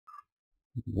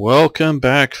Welcome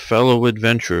back, fellow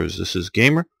adventurers. This is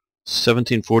Gamer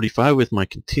 1745 with my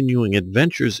continuing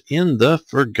adventures in the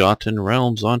Forgotten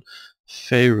Realms on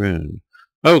Faerun.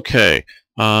 Okay,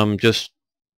 just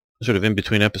sort of in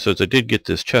between episodes, I did get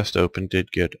this chest open,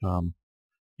 did get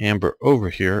Amber over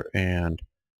here, and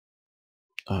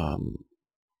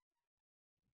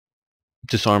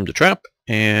disarmed the trap,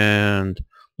 and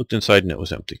looked inside and it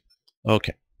was empty.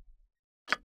 Okay.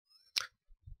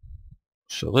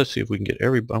 So let's see if we can get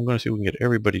I'm going to see if we can get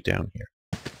everybody down here.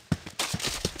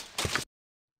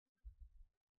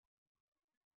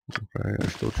 Okay, I'm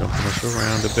still jumping us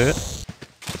around a bit.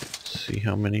 See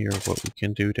how many or what we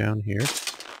can do down here.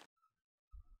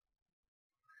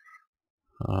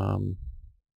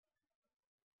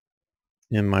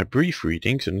 In my brief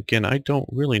readings, and again, I don't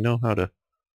really know how to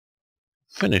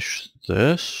finish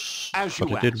this,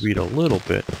 but I did read a little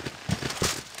bit.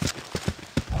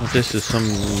 This is some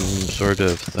sort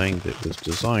of thing that was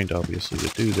designed, obviously, to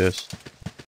do this.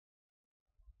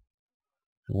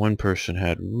 And one person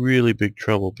had really big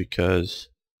trouble because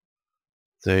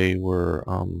they were,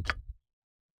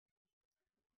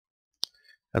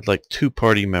 had like 2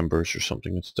 party members or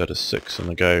something instead of 6, and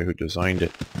the guy who designed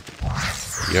it,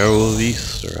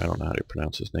 Yarlis, or I don't know how to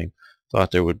pronounce his name,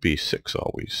 thought there would be 6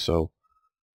 always. So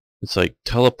it's like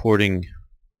teleporting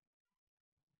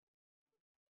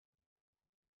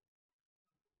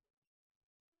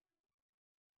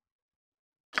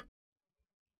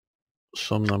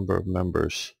some number of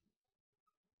members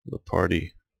of the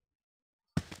party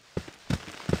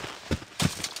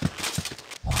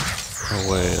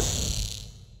away at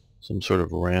some sort of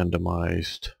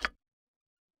randomized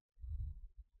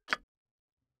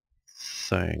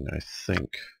thing, I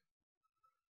think.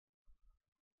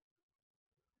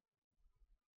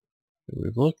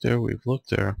 We've looked there, we've looked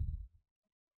there.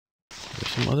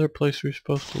 There's some other place we're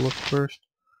supposed to look first.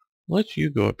 Let you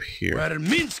go up here. Where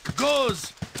Minsk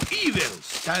goes, evil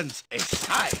stands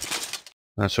aside.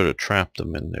 I sort of trapped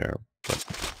them in there, but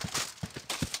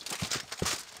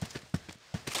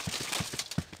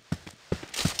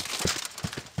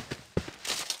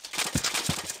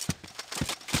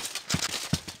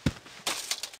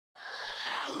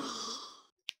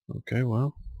okay,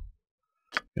 well,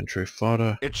 entry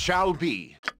fodder. It shall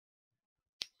be.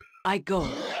 I go.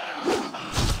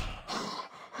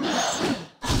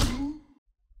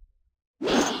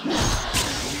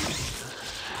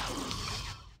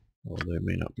 Well, they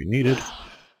may not be needed.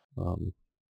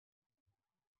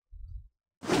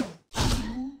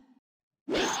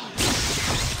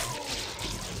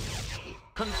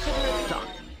 Consider it done.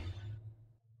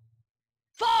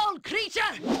 Fall,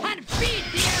 creature, and feed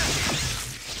the earth!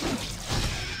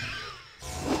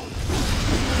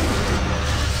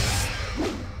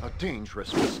 A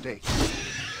dangerous mistake.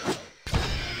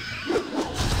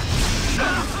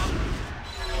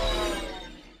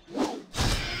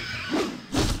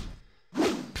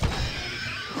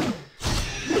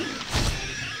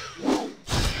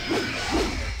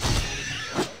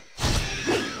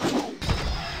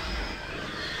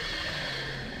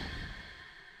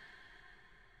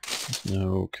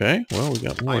 Okay, well, we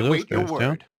got more of those guys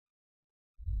down.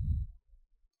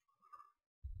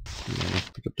 Let's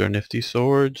pick up their nifty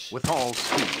swords. With all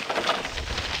speed.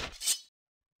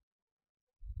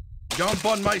 Jump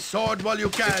on my sword while you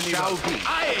can, it shall be.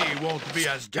 I won't be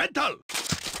as gentle.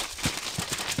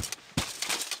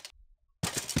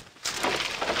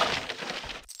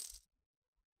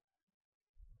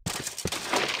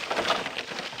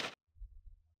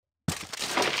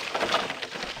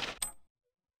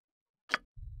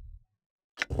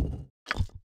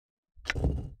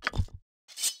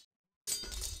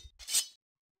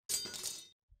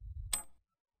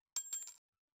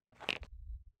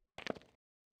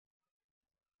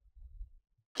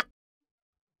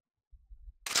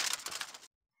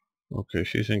 Okay,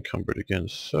 she's encumbered again,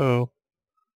 so...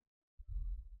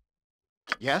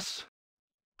 Yes?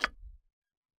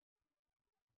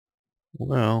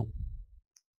 Well...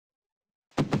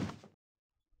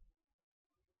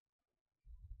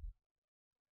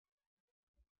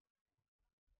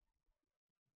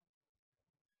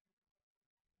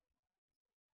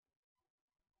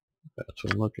 That's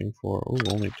what I'm looking for. Oh,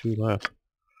 only 2 left.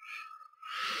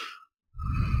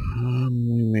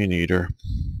 We may need her.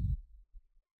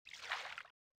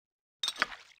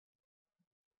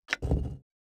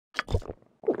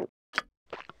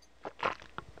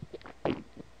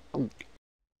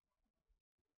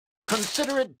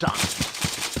 Consider it done.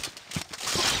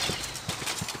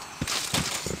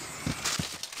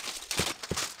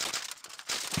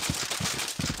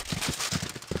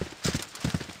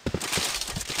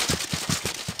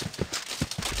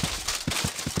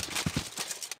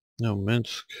 No,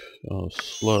 Minsk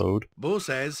slowed. Bo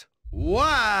says, what?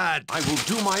 I will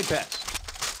do my best.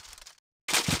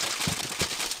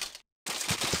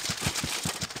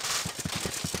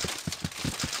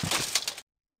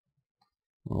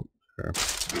 Oh, there.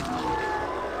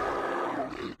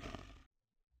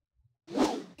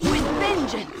 With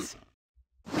vengeance!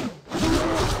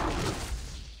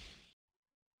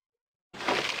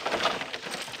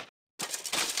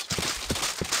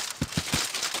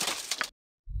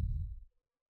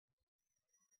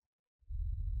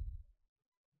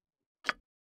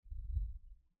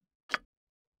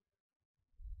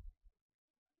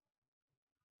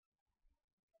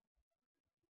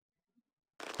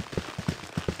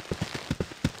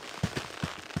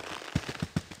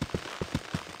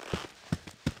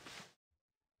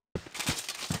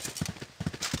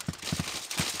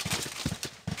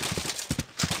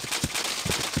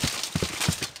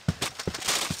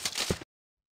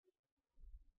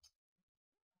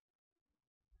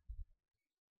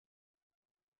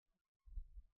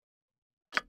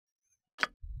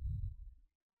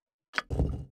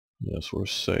 Yes, we're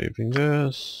saving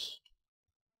this.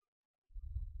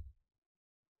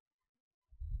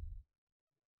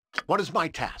 What is my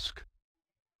task?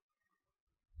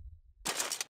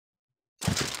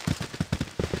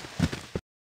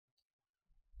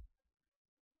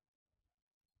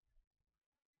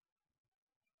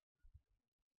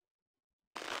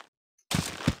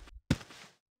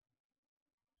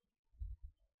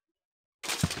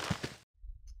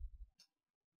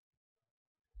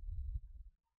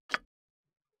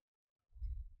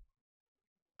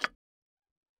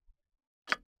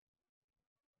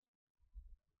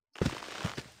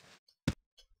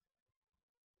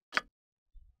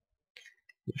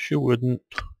 She wouldn't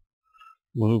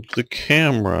move the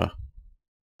camera.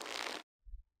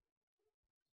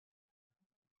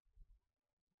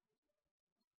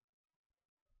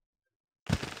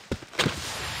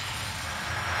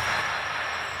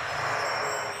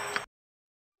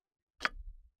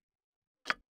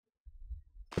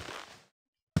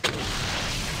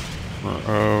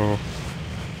 Uh-oh.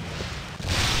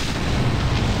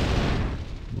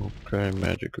 Okay,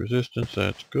 magic resistance,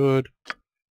 that's good.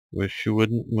 Wish you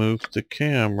wouldn't move the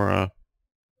camera.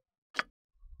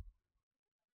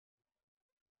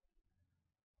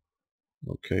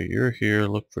 Okay, you're here.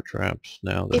 Look for traps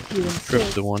now that If you you've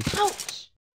tripped the one. insist. Ouch!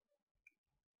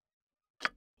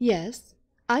 Yes,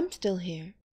 I'm still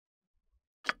here.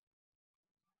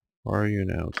 Are you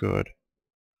now? Good.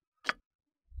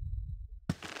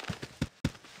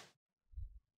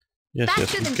 Yes,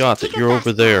 yes, we got it. You're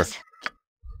over there.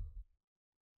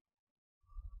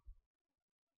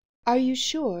 Are you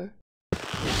sure?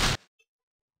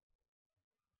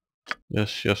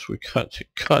 Yes, yes, we got it.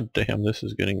 God damn, this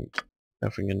is getting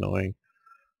effing annoying.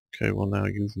 Okay, well now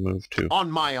you've moved too.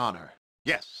 On my honor.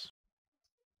 Yes.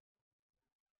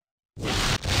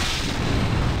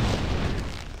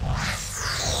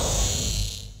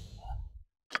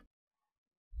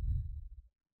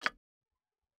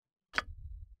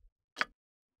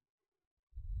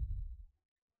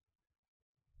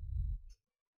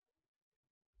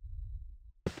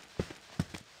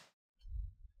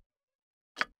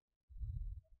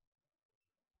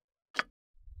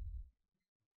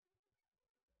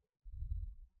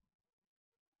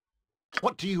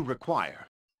 What do you require?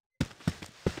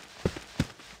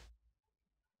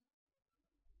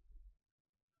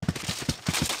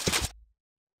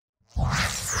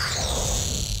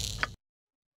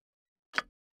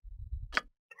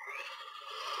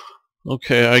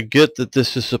 Okay, I get that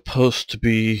this is supposed to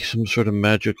be some sort of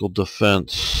magical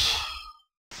defense.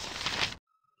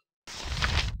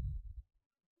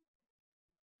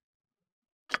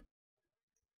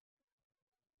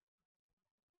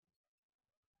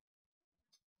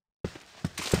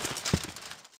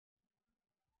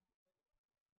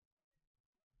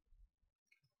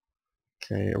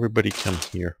 Okay, everybody come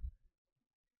here.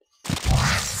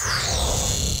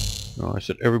 No, I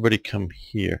said everybody come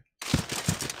here.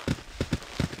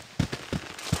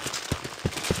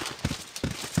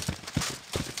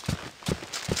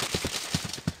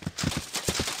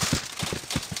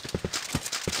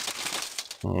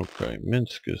 Okay,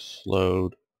 Minsk is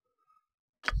slowed.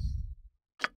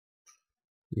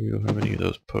 Do you have any of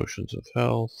those potions of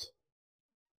health?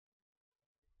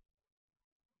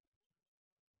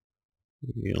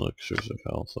 The elixirs of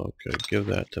health. Okay, give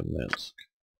that to Minsk.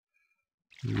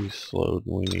 He's slowed.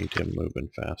 We need him moving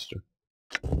faster.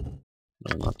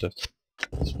 No, not this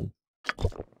one.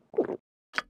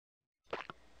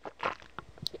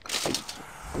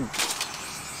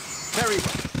 Very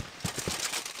well.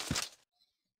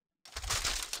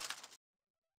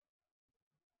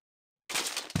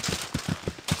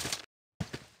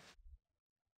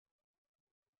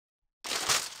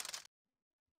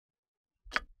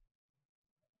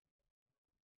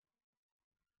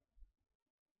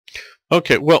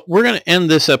 Okay, well, we're going to end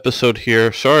this episode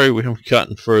here. Sorry we haven't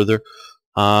gotten further.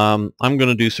 I'm going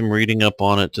to do some reading up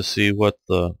on it to see what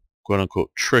the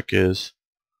quote-unquote trick is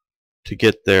to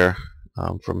get there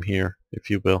from here, if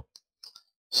you will.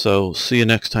 So see you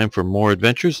next time for more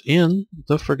adventures in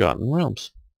the Forgotten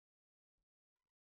Realms.